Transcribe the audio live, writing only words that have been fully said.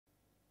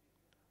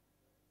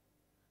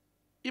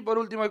Y por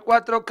último el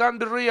 4, Can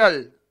Be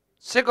Real.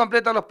 Se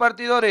completan los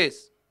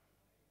partidores.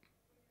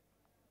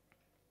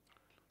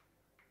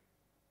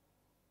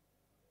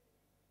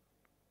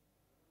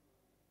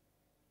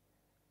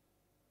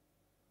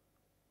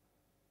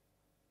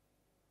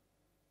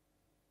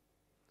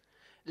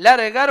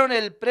 Largaron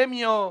el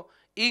premio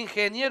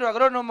Ingeniero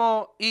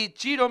Agrónomo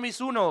Ichiro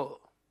Mizuno.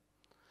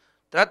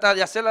 Trata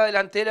de hacer la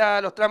delantera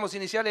a los tramos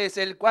iniciales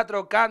el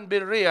 4 Can Be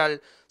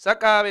Real.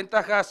 Saca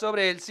ventaja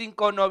sobre el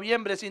 5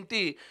 Noviembre Sin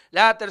Ti.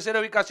 La tercera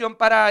ubicación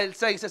para el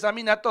 6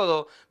 Examina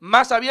Todo.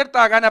 Más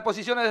abierta, gana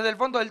posiciones desde el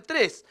fondo el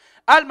 3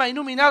 Alma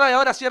Iluminada y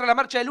ahora cierra la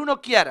marcha el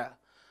 1 Kiara.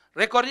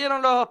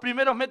 Recorrieron los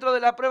primeros metros de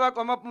la prueba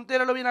como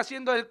puntera, lo viene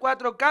haciendo el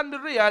 4 Can Be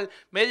Real,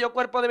 medio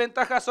cuerpo de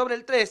ventaja sobre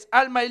el 3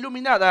 Alma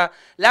Iluminada,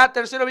 la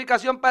tercera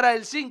ubicación para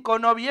el 5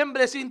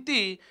 Noviembre Sin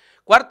Ti,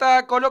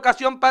 cuarta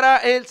colocación para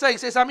el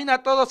 6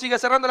 Examina Todo, sigue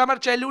cerrando la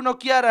marcha el 1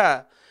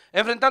 Kiara,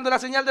 enfrentando la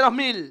señal de los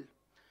 1000.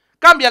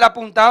 Cambia la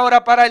punta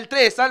ahora para el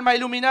 3, Alma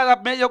Iluminada,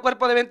 medio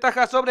cuerpo de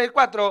ventaja sobre el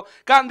 4,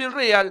 Can Be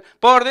Real.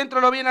 Por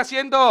dentro lo viene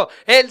haciendo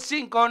el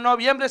 5,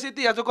 Noviembre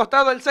City, a su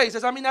costado el 6,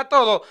 Examina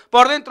Todo.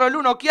 Por dentro el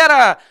 1,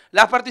 Kiara.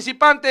 Las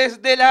participantes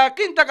de la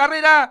quinta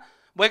carrera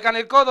vuelcan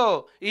el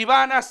codo y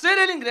van a hacer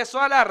el ingreso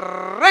a la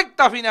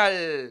recta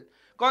final.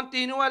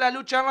 Continúa la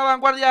lucha en la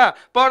vanguardia.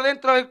 Por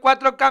dentro el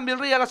 4, Can Be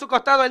Real, a su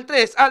costado el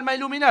 3, Alma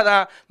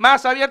Iluminada.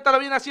 Más abierta lo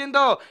viene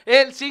haciendo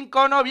el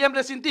 5,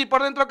 Noviembre Sin Ti.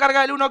 Por dentro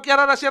carga el 1, que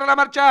ahora cierra la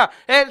marcha.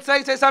 El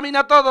 6,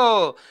 Examina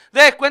Todo.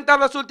 Descuentan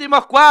los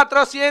últimos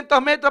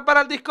 400 metros para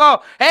el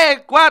disco.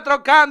 El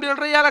 4, Can Be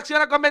Real,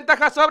 acciona con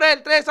ventaja sobre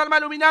el 3, Alma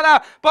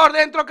Iluminada. Por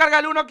dentro carga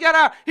el 1,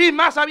 Kiara. Y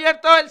más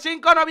abierto el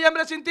 5,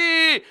 Noviembre Sin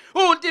Ti.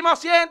 Últimos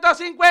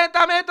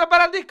 150 metros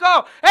para el disco.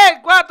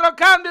 El 4,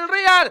 Can Be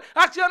Real,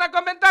 acciona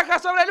con ventaja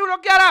sobre el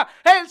 1 Kiara,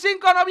 el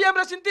 5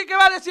 Noviembre Sin Ti, que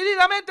va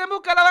decididamente en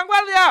busca de la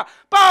vanguardia.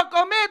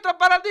 Pocos metros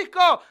para el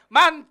disco.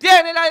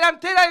 Mantiene la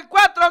delantera el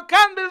 4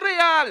 Can Be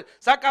Real.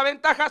 Saca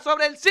ventaja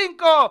sobre el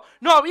 5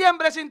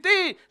 Noviembre Sin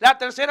Ti. La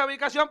tercera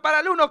ubicación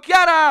para el 1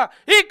 Kiara.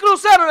 Y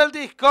cruzaron el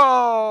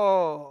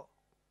disco.